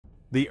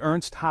The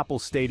Ernst Happel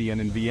Stadion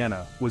in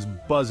Vienna was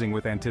buzzing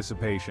with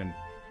anticipation.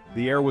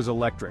 The air was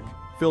electric,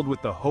 filled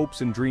with the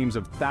hopes and dreams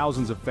of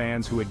thousands of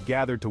fans who had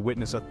gathered to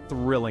witness a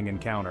thrilling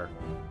encounter.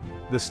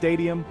 The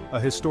stadium, a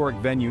historic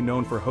venue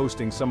known for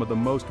hosting some of the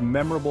most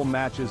memorable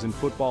matches in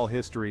football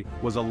history,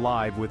 was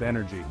alive with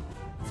energy.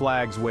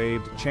 Flags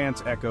waved,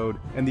 chants echoed,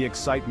 and the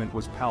excitement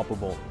was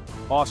palpable.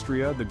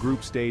 Austria, the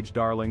group stage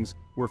darlings,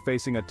 were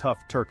facing a tough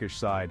Turkish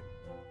side.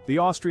 The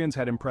Austrians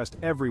had impressed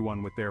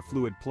everyone with their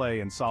fluid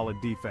play and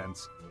solid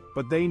defense,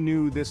 but they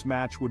knew this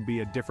match would be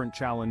a different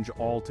challenge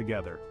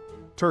altogether.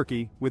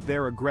 Turkey, with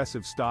their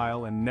aggressive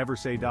style and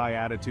never-say-die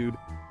attitude,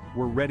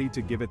 were ready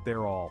to give it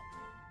their all.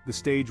 The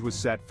stage was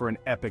set for an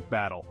epic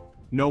battle.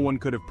 No one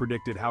could have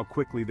predicted how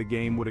quickly the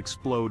game would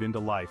explode into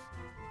life.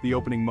 The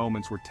opening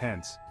moments were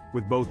tense,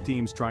 with both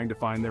teams trying to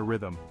find their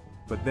rhythm.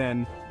 But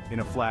then, in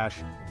a flash,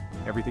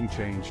 everything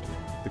changed.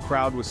 The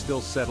crowd was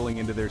still settling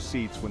into their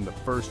seats when the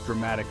first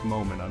dramatic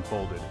moment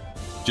unfolded.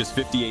 Just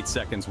 58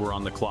 seconds were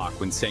on the clock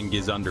when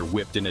Cengiz Under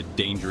whipped in a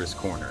dangerous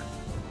corner.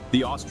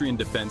 The Austrian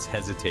defense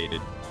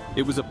hesitated.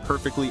 It was a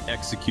perfectly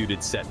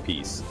executed set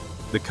piece,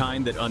 the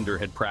kind that Under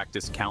had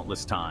practiced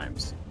countless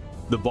times.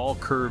 The ball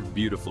curved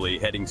beautifully,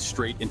 heading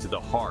straight into the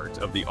heart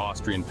of the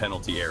Austrian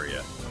penalty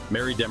area.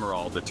 Meri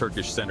Demiral, the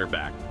Turkish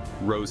center-back,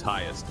 rose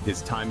highest.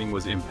 His timing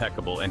was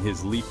impeccable and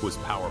his leap was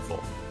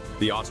powerful.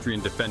 The Austrian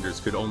defenders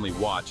could only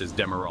watch as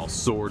Demiral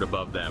soared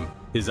above them,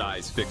 his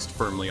eyes fixed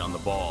firmly on the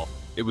ball.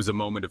 It was a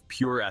moment of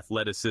pure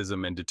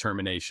athleticism and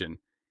determination.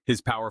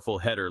 His powerful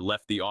header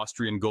left the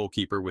Austrian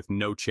goalkeeper with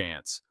no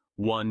chance.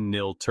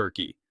 1-0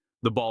 Turkey.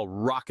 The ball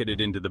rocketed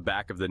into the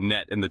back of the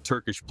net and the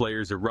Turkish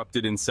players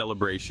erupted in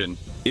celebration.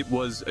 It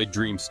was a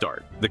dream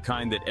start, the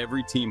kind that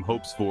every team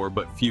hopes for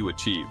but few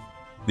achieve.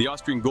 The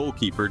Austrian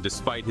goalkeeper,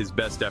 despite his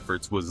best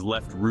efforts, was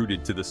left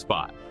rooted to the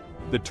spot.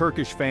 The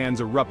Turkish fans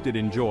erupted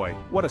in joy.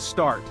 What a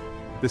start!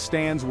 The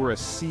stands were a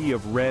sea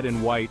of red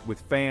and white,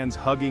 with fans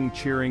hugging,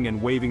 cheering,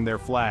 and waving their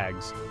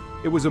flags.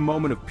 It was a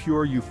moment of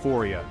pure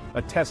euphoria,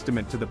 a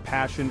testament to the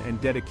passion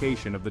and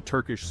dedication of the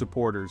Turkish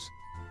supporters.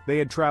 They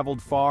had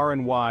traveled far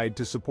and wide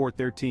to support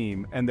their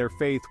team, and their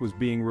faith was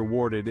being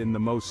rewarded in the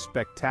most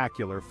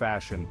spectacular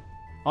fashion.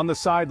 On the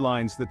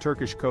sidelines, the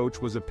Turkish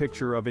coach was a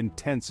picture of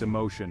intense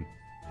emotion.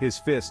 His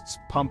fists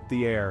pumped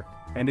the air,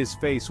 and his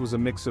face was a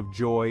mix of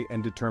joy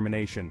and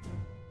determination.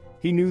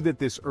 He knew that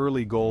this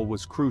early goal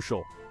was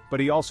crucial, but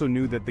he also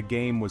knew that the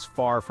game was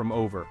far from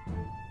over.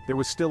 There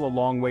was still a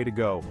long way to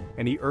go,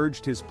 and he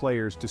urged his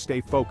players to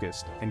stay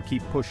focused and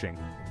keep pushing.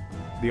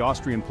 The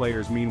Austrian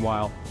players,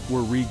 meanwhile,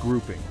 were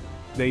regrouping.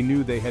 They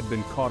knew they had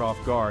been caught off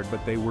guard,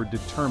 but they were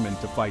determined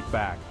to fight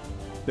back.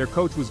 Their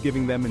coach was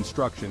giving them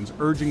instructions,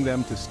 urging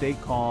them to stay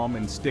calm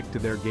and stick to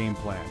their game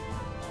plan.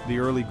 The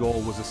early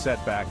goal was a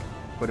setback,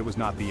 but it was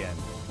not the end.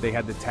 They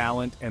had the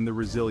talent and the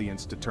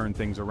resilience to turn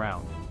things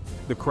around.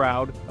 The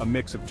crowd, a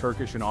mix of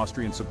Turkish and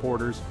Austrian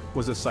supporters,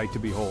 was a sight to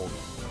behold.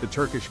 The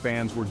Turkish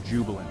fans were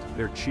jubilant,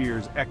 their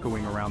cheers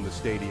echoing around the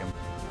stadium.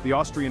 The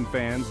Austrian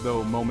fans,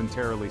 though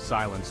momentarily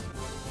silenced,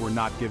 were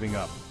not giving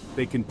up.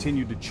 They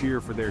continued to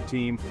cheer for their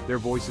team, their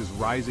voices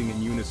rising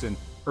in unison,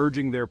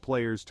 urging their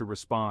players to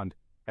respond.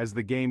 As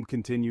the game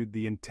continued,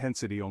 the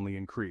intensity only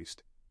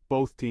increased.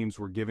 Both teams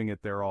were giving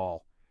it their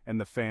all, and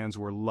the fans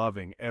were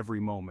loving every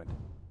moment.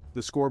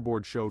 The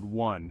scoreboard showed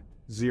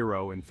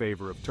 1-0 in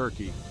favor of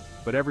Turkey,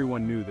 but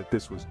everyone knew that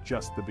this was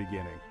just the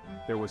beginning.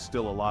 There was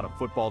still a lot of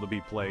football to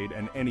be played,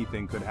 and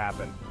anything could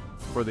happen.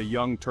 For the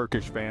young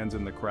Turkish fans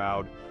in the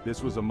crowd,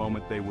 this was a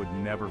moment they would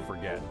never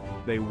forget.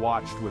 They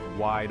watched with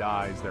wide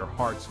eyes, their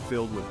hearts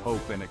filled with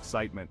hope and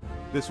excitement.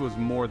 This was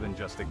more than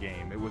just a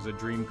game, it was a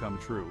dream come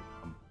true.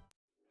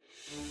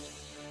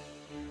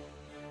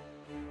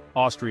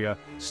 Austria,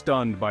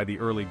 stunned by the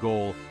early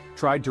goal,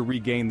 tried to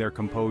regain their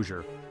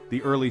composure.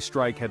 The early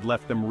strike had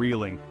left them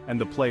reeling, and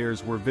the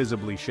players were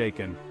visibly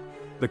shaken.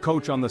 The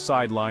coach on the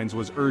sidelines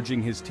was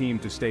urging his team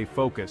to stay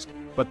focused,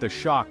 but the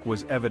shock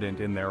was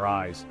evident in their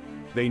eyes.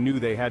 They knew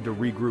they had to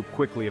regroup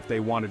quickly if they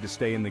wanted to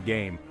stay in the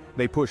game.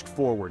 They pushed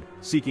forward,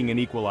 seeking an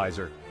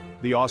equalizer.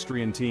 The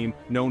Austrian team,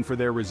 known for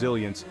their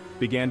resilience,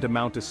 began to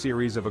mount a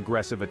series of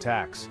aggressive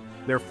attacks.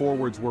 Their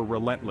forwards were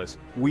relentless,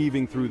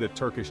 weaving through the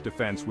Turkish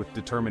defense with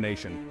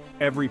determination.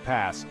 Every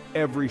pass,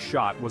 every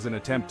shot was an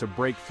attempt to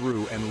break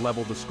through and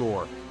level the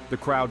score. The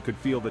crowd could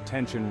feel the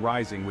tension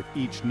rising with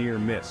each near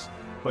miss.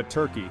 But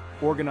Turkey,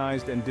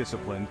 organized and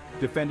disciplined,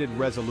 defended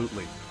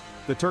resolutely.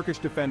 The Turkish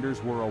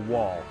defenders were a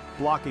wall,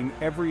 blocking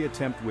every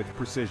attempt with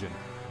precision.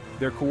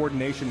 Their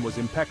coordination was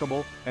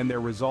impeccable and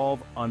their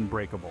resolve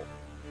unbreakable.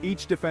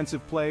 Each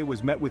defensive play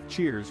was met with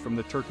cheers from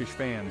the Turkish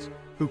fans,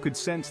 who could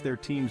sense their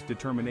team's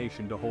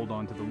determination to hold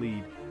on to the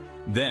lead.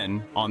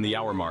 Then, on the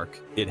hour mark,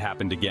 it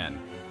happened again.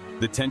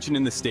 The tension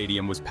in the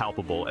stadium was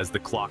palpable as the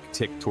clock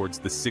ticked towards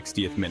the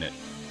 60th minute.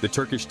 The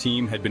Turkish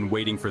team had been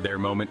waiting for their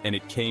moment, and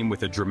it came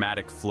with a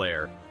dramatic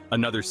flair.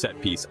 Another set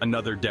piece,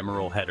 another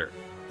Demiral header.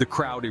 The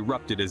crowd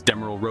erupted as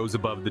Demiral rose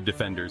above the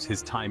defenders,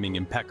 his timing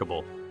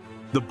impeccable.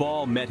 The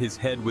ball met his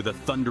head with a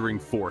thundering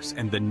force,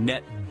 and the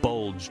net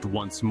bulged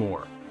once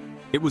more.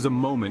 It was a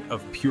moment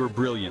of pure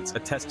brilliance, a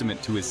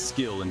testament to his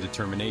skill and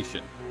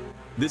determination.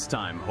 This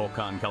time,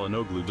 Hakan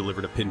Çalhanoğlu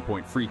delivered a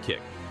pinpoint free kick.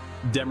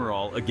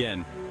 Demiral,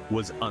 again,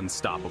 was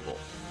unstoppable.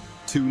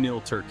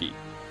 2-0 Turkey.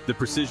 The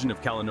precision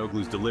of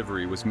Çalhanoğlu's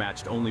delivery was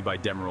matched only by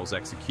Demiral's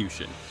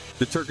execution.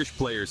 The Turkish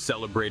players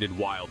celebrated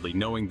wildly,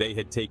 knowing they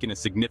had taken a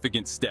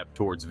significant step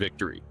towards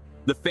victory.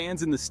 The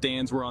fans in the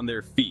stands were on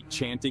their feet,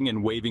 chanting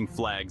and waving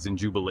flags in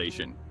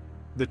jubilation.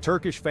 The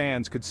Turkish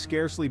fans could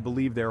scarcely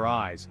believe their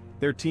eyes.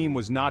 Their team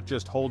was not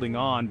just holding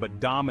on, but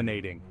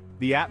dominating.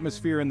 The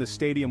atmosphere in the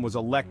stadium was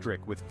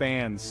electric, with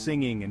fans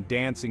singing and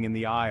dancing in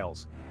the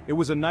aisles. It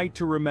was a night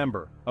to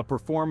remember, a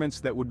performance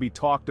that would be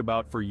talked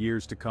about for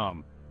years to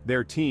come.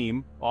 Their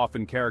team,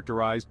 often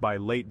characterized by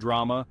late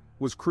drama,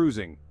 was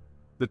cruising.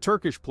 The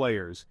Turkish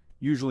players,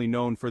 usually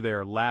known for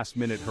their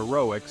last-minute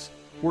heroics,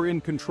 were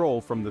in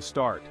control from the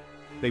start.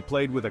 They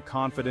played with a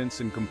confidence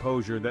and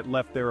composure that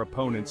left their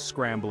opponents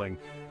scrambling.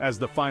 As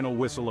the final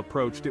whistle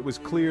approached, it was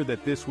clear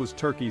that this was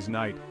Turkey's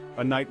night,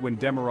 a night when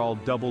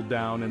Demiral doubled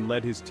down and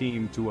led his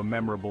team to a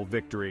memorable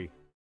victory.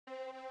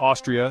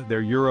 Austria,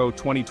 their Euro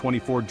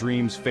 2024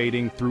 dreams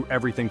fading, threw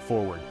everything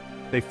forward.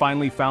 They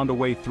finally found a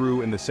way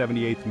through in the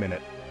 78th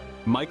minute.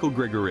 Michael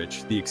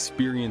Grigoric, the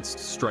experienced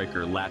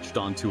striker, latched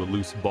onto a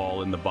loose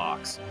ball in the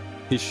box.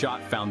 His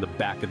shot found the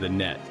back of the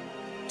net.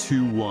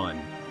 2-1.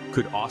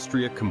 Could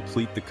Austria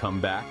complete the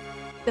comeback?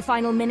 The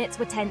final minutes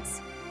were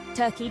tense.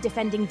 Turkey,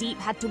 defending deep,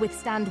 had to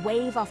withstand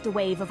wave after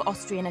wave of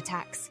Austrian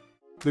attacks.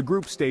 The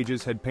group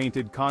stages had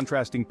painted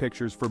contrasting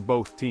pictures for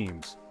both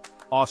teams.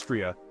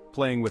 Austria,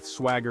 playing with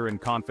swagger and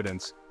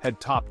confidence,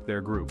 had topped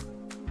their group.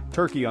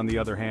 Turkey, on the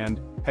other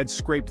hand, had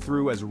scraped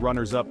through as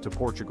runners-up to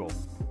Portugal.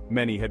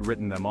 Many had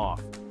written them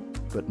off.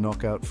 But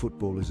knockout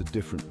football is a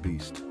different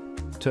beast.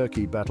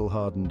 Turkey,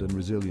 battle-hardened and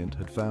resilient,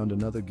 had found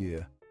another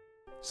gear.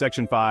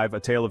 Section 5, A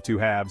Tale of Two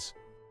Halves.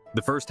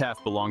 The first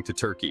half belonged to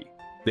Turkey.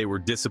 They were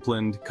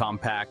disciplined,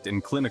 compact,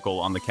 and clinical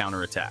on the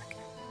counterattack.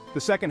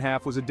 The second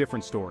half was a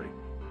different story.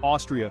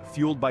 Austria,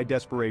 fueled by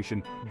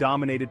desperation,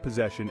 dominated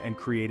possession and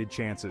created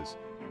chances.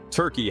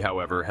 Turkey,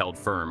 however, held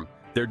firm.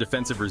 Their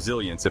defensive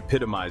resilience,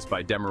 epitomized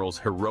by Demiral's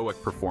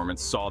heroic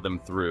performance, saw them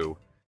through.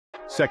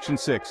 Section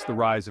 6, The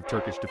Rise of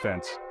Turkish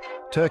Defense.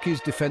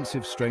 Turkey's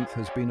defensive strength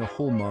has been a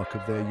hallmark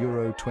of their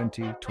Euro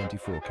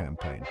 2024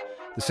 campaign.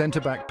 The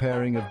centre-back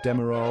pairing of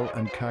Demiral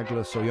and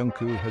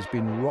Çalhanoğlu has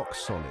been rock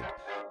solid.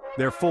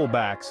 Their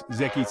full-backs,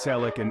 Zeki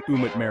Çelik and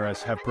Umut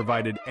Meras, have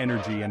provided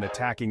energy and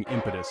attacking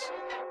impetus.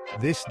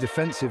 This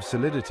defensive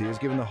solidity has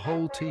given the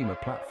whole team a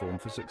platform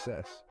for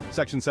success.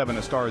 Section 7,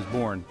 A Star is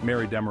Born,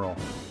 Mary Demiral.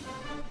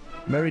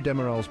 Mary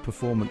Demiral's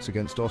performance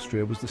against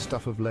Austria was the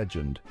stuff of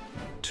legend.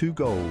 2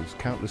 goals,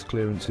 countless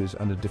clearances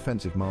and a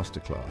defensive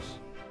masterclass.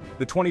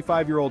 The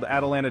 25-year-old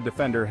Atalanta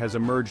defender has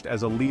emerged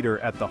as a leader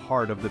at the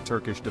heart of the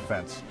Turkish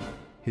defense.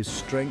 His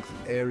strength,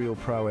 aerial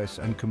prowess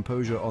and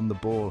composure on the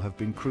ball have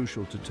been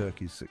crucial to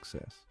Turkey's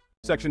success.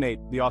 Section 8,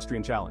 The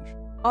Austrian Challenge.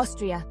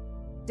 Austria,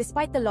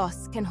 despite the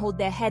loss, can hold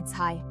their heads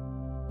high.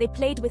 They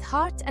played with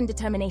heart and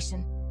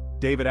determination.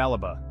 David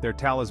Alaba, their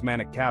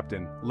talismanic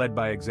captain, led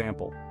by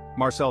example.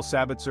 Marcel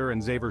Sabitzer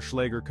and Xaver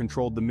Schläger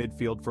controlled the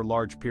midfield for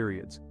large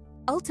periods.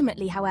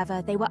 Ultimately,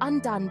 however, they were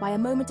undone by a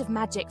moment of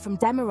magic from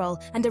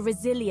Demiral and a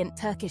resilient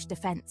Turkish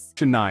defense.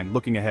 Section 9,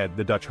 Looking ahead,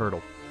 the Dutch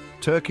hurdle.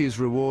 Turkey's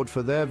reward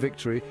for their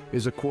victory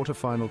is a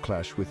quarter-final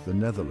clash with the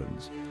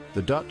Netherlands.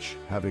 The Dutch,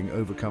 having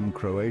overcome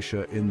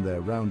Croatia in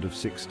their round of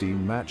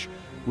 16 match,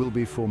 will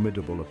be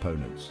formidable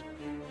opponents.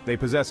 They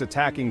possess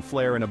attacking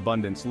flair and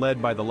abundance, led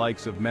by the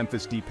likes of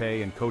Memphis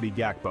Depay and Cody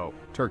Gakpo.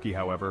 Turkey,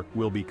 however,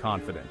 will be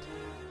confident.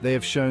 They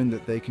have shown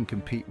that they can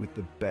compete with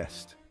the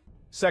best.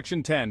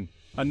 Section 10,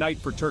 A Night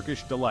for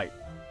Turkish Delight.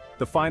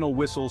 The final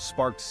whistle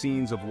sparked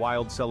scenes of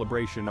wild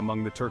celebration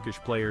among the Turkish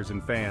players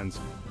and fans.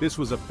 This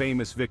was a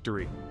famous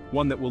victory,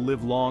 one that will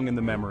live long in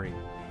the memory.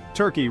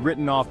 Turkey,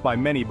 written off by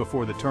many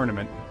before the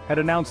tournament, had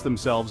announced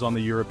themselves on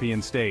the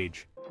European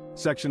stage.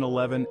 Section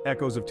 11,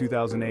 Echoes of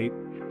 2008.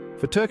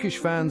 For Turkish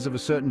fans of a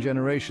certain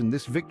generation,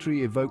 this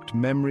victory evoked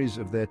memories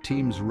of their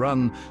team's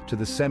run to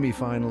the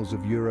semi-finals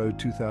of Euro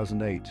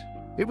 2008.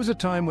 It was a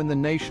time when the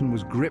nation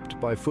was gripped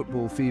by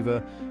football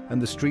fever and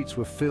the streets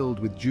were filled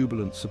with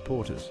jubilant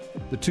supporters.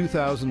 The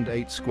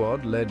 2008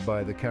 squad, led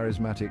by the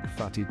charismatic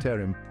Fatih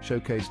Terim,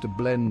 showcased a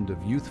blend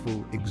of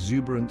youthful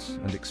exuberance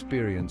and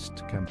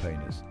experienced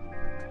campaigners.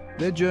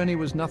 Their journey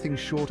was nothing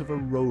short of a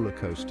roller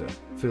coaster,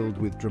 filled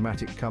with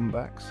dramatic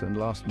comebacks and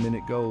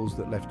last-minute goals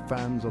that left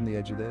fans on the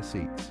edge of their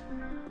seats.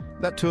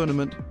 That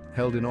tournament,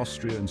 held in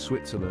Austria and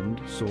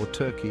Switzerland, saw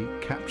Turkey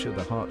capture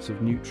the hearts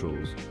of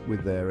neutrals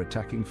with their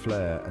attacking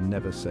flair and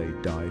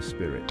never-say-die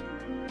spirit.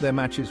 Their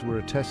matches were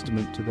a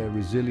testament to their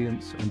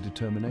resilience and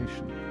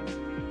determination.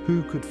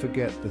 Who could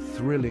forget the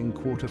thrilling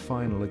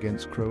quarter-final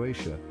against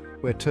Croatia,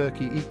 where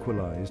Turkey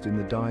equalized in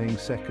the dying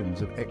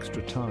seconds of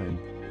extra time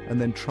and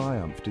then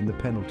triumphed in the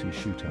penalty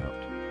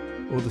shootout?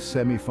 Or the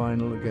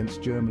semi-final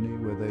against Germany,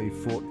 where they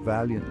fought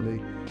valiantly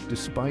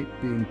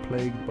despite being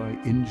plagued by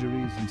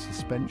injuries and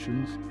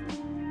suspensions?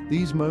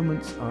 These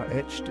moments are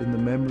etched in the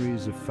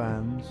memories of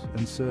fans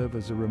and serve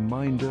as a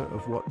reminder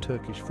of what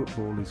Turkish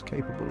football is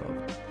capable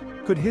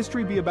of. Could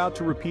history be about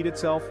to repeat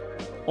itself?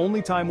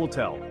 Only time will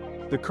tell.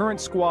 The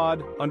current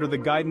squad, under the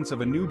guidance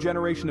of a new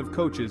generation of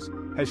coaches,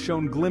 has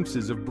shown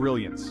glimpses of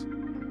brilliance.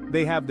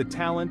 They have the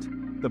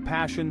talent, the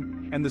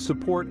passion, and the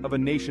support of a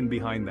nation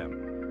behind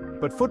them.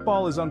 But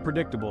football is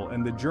unpredictable,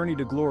 and the journey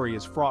to glory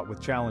is fraught with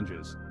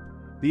challenges.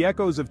 The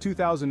echoes of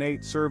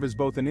 2008 serve as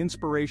both an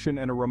inspiration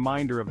and a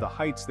reminder of the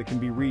heights that can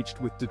be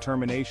reached with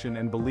determination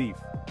and belief.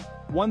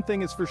 One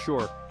thing is for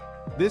sure,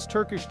 this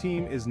Turkish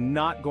team is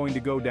not going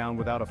to go down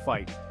without a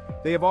fight.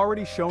 They have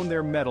already shown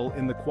their mettle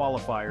in the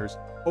qualifiers,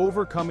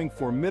 overcoming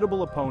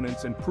formidable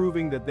opponents and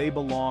proving that they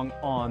belong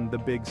on the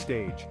big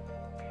stage.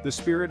 The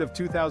spirit of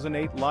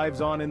 2008 lives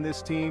on in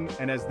this team,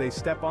 and as they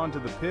step onto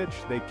the pitch,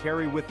 they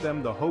carry with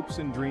them the hopes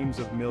and dreams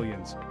of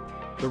millions.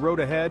 The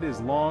road ahead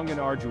is long and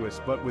arduous,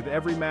 but with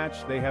every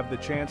match, they have the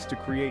chance to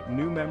create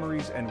new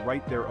memories and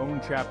write their own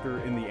chapter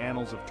in the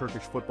annals of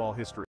Turkish football history.